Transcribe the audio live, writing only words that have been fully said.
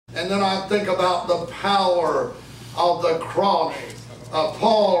And then I think about the power of the cross.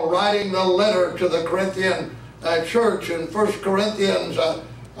 Paul writing the letter to the Corinthian church in 1 Corinthians,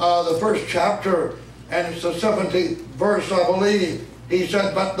 the first chapter, and it's the 17th verse, I believe. He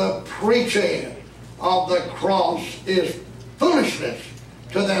said, but the preaching of the cross is foolishness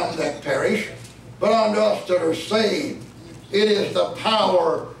to them that perish, but unto us that are saved, it is the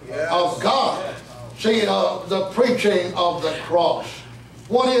power of God. See, the preaching of the cross.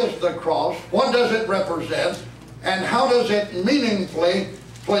 What is the cross? What does it represent? And how does it meaningfully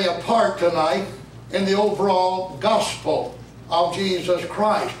play a part tonight in the overall gospel of Jesus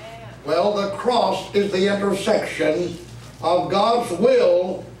Christ? Well, the cross is the intersection of God's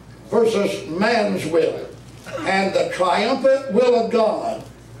will versus man's will, and the triumphant will of God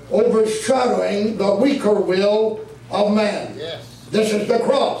overshadowing the weaker will of man. Yes. This is the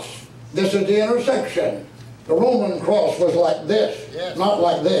cross. This is the intersection. The Roman cross was like this, yes, not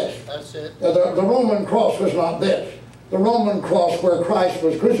like this. That's it. The Roman cross was not this. The Roman cross where Christ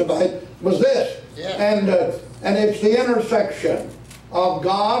was crucified was this. Yes. And it's the intersection of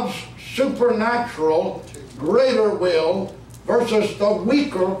God's supernatural greater will versus the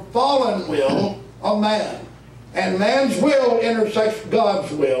weaker fallen will of man. And man's will intersects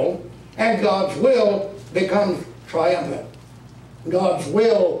God's will, and God's will becomes triumphant. God's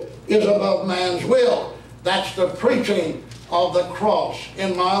will is above man's will. That's the preaching of the cross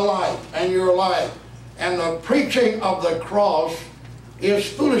in my life and your life. And the preaching of the cross is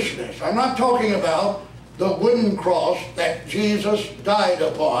foolishness. I'm not talking about the wooden cross that Jesus died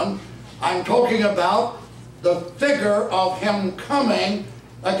upon. I'm talking about the figure of him coming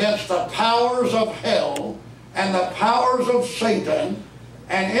against the powers of hell and the powers of Satan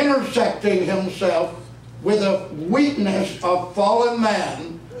and intersecting himself with the weakness of fallen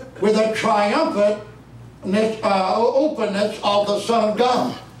man, with a triumphant openness of the Son of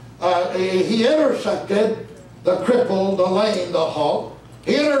God. He intersected the crippled, the lame, the halt.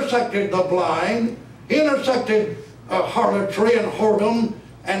 He intersected the blind. He intersected harlotry and whoredom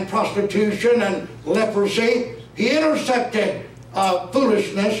and prostitution and leprosy. He intersected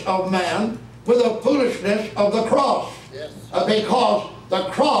foolishness of man with the foolishness of the cross. Yes. Because the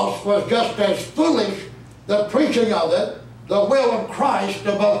cross was just as foolish, the preaching of it, the will of Christ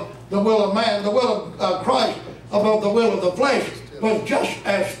above the will of man, the will of Christ above the will of the flesh, was just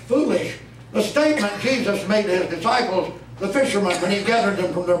as foolish. The statement Jesus made to his disciples, the fishermen, when he gathered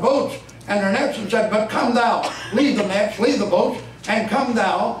them from their boats and their nets and said, but come thou, leave the nets, leave the boats, and come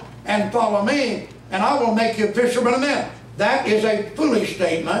thou and follow me, and I will make you fishermen of men. That is a foolish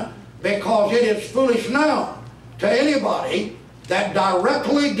statement, because it is foolish now to anybody that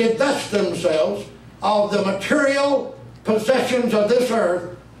directly divest themselves of the material possessions of this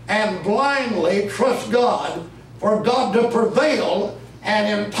earth and blindly trust God for God to prevail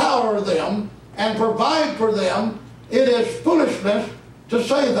and empower them and provide for them. It is foolishness to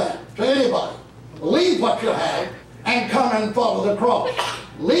say that to anybody. Leave what you have and come and follow the cross.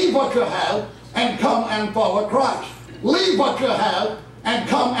 Leave what you have and come and follow Christ. Leave what you have and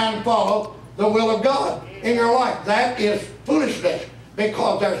come and follow the will of God in your life. That is foolishness,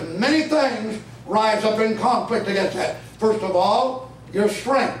 because there's many things rise up in conflict against that. First of all, your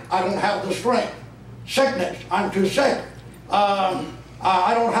strength. I don't have the strength. Sickness. I'm too sick.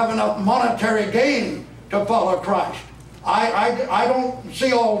 I don't have enough monetary gain to follow Christ. I don't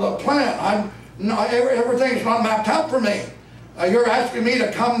see all the plan. Everything's not mapped out for me. You're asking me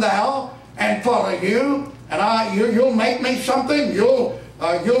to come thou and follow you, and you'll make me something. You'll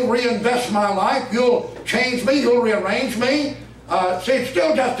reinvest my life. You'll change me. You'll rearrange me. See, it's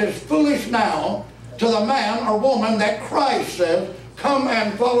still just as foolish now to the man or woman that Christ says, come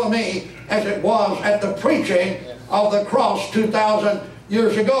and follow me, as it was at the preaching of the cross 2,000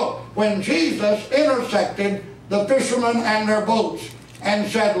 years ago, when Jesus intersected the fishermen and their boats and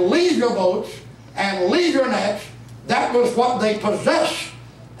said, leave your boats and leave your nets. That was what they possessed,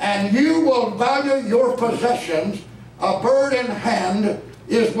 and you will value your possessions. A bird in hand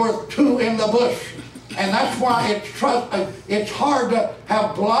is worth two in the bush. And that's why it's hard to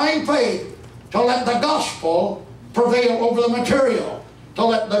have blind faith to let the gospel prevail over the material, to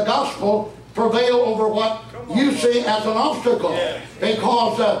let the gospel prevail over what you see as an obstacle,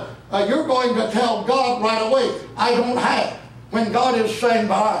 because you're going to tell God right away, I don't have, when God is saying,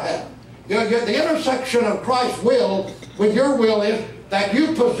 but I have. The intersection of Christ's will with your will is that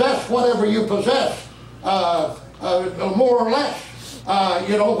you possess whatever you possess, more or less,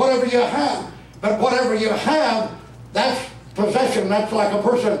 whatever you have. But whatever you have, that's possession. That's like a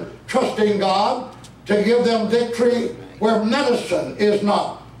person trusting God to give them victory where medicine is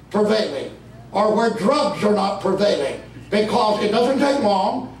not prevailing or where drugs are not prevailing, because it doesn't take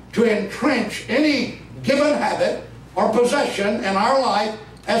long to entrench any given habit or possession in our life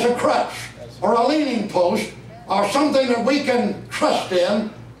as a crutch or a leaning post or something that we can trust in,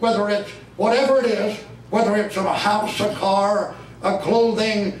 whether it's whatever it is, whether it's a house, a car, a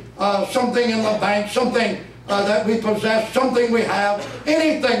clothing, something in the bank, something that we possess, something we have,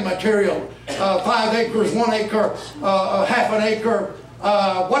 anything material, 5 acres, 1 acre, half an acre,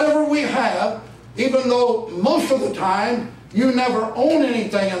 whatever we have, even though most of the time you never own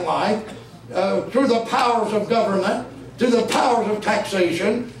anything in life, through the powers of government, through the powers of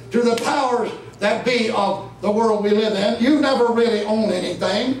taxation, through the powers that be of the world we live in, you never really own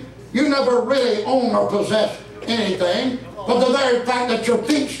anything. You never really own or possess anything, but the very fact that your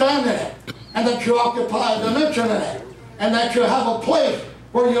feet stand in it, and that you occupy a dimension in it, and that you have a place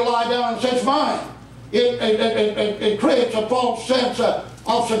where you lie down and say, it's mine. It creates a false sense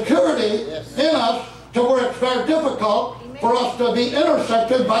of security in us to where it's very difficult for us to be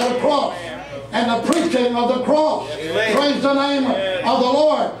intersected by the cross and the preaching of the cross. Praise the name of the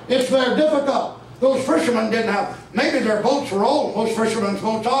Lord. It's very difficult. Those fishermen didn't have, maybe their boats were old. Most fishermen's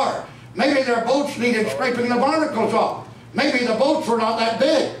boats are. Maybe their boats needed scraping the barnacles off. Maybe the boats were not that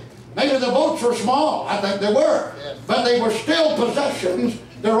big. Maybe the boats were small. I think they were. But they were still possessions.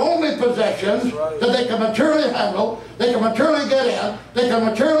 They're only possessions that they can materially handle, they can materially get in, they can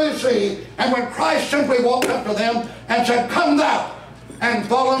materially see. And when Christ simply walked up to them and said, come thou and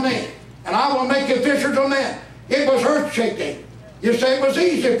follow me, and I will make you fishers of men. It was earth-shaking. You say it was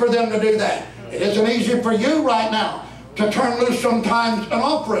easy for them to do that. It isn't easy for you right now to turn loose sometimes an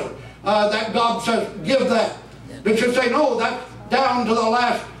offering that God says, give that. But you say, no, that's down to the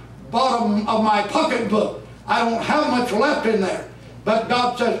last bottom of my pocketbook. I don't have much left in there. But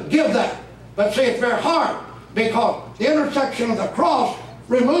God says, give that. But see, it's very hard because the intersection of the cross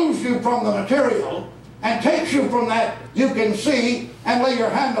removes you from the material and takes you from that you can see and lay your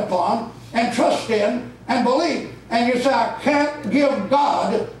hand upon and trust in and believe. And you say, I can't give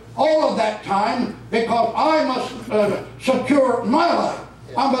God all of that time because I must secure my life.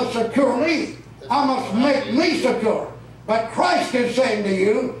 I must secure me. I must make me secure. But Christ is saying to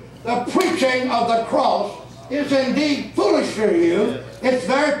you, the preaching of the cross is indeed foolish to you. It's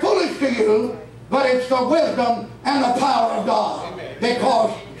very foolish to you, but it's the wisdom and the power of God.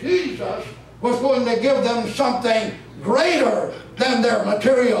 Because Jesus was going to give them something greater than their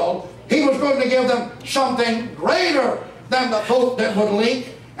material. He was going to give them something greater than the boat that would leak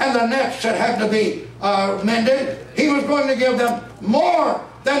and the nets that had to be mended. He was going to give them more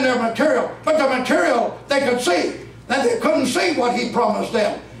than their material. But the material they could see. And they couldn't see what he promised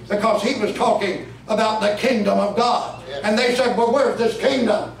them because he was talking about the kingdom of God. And they said, well, where's this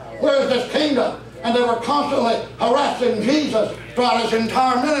kingdom? Where's this kingdom? And they were constantly harassing Jesus throughout his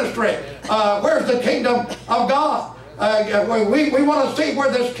entire ministry. Where's the kingdom of God? We want to see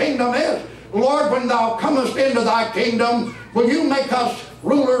where this kingdom is. Lord, when thou comest into thy kingdom, will you make us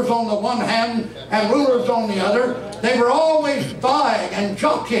rulers on the one hand and rulers on the other? They were always vying and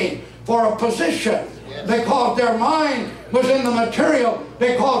jockeying for a position because their mind was in the material,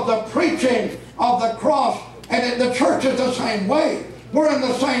 because the preaching of the cross, and the church is the same way. We're in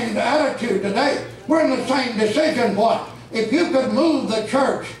the same attitude today. We're in the same decision point. If you could move the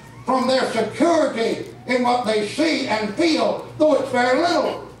church from their security in what they see and feel, though it's very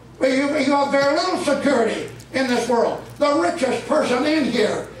little, you have very little security in this world. The richest person in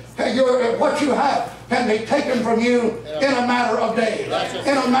here, what you have can be taken from you in a matter of days,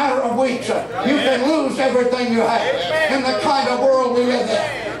 in a matter of weeks. You can lose everything you have in the kind of world we live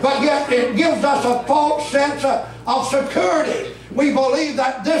in. But yet it gives us a false sense of security. We believe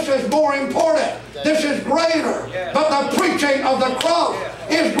that this is more important. This is greater. But the preaching of the cross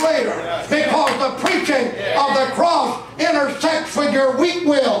is greater because the preaching of the cross intersects with your weak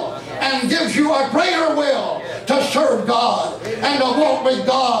will and gives you a greater will to serve God and to walk with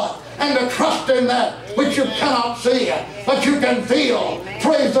God and to trust in that which you cannot see, but you can feel.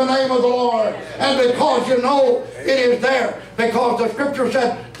 Praise the name of the Lord. And because you know it is there, because the scripture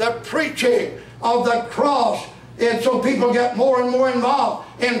said the preaching of the cross, and so people get more and more involved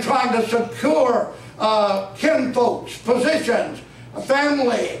in trying to secure kinfolks, positions,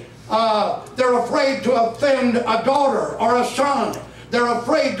 family. They're afraid to offend a daughter or a son. They're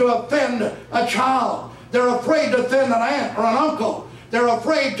afraid to offend a child. They're afraid to offend an aunt or an uncle. They're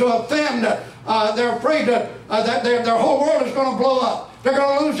afraid to offend, they're afraid that their whole world is going to blow up. They're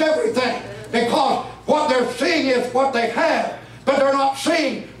going to lose everything because what they're seeing is what they have, but they're not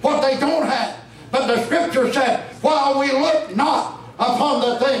seeing what they don't have. But the scripture said, while we look not upon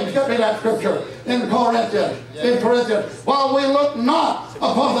the things, give me that scripture in Corinthians, while we look not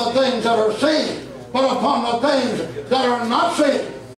upon the things that are seen, but upon the things that are not seen.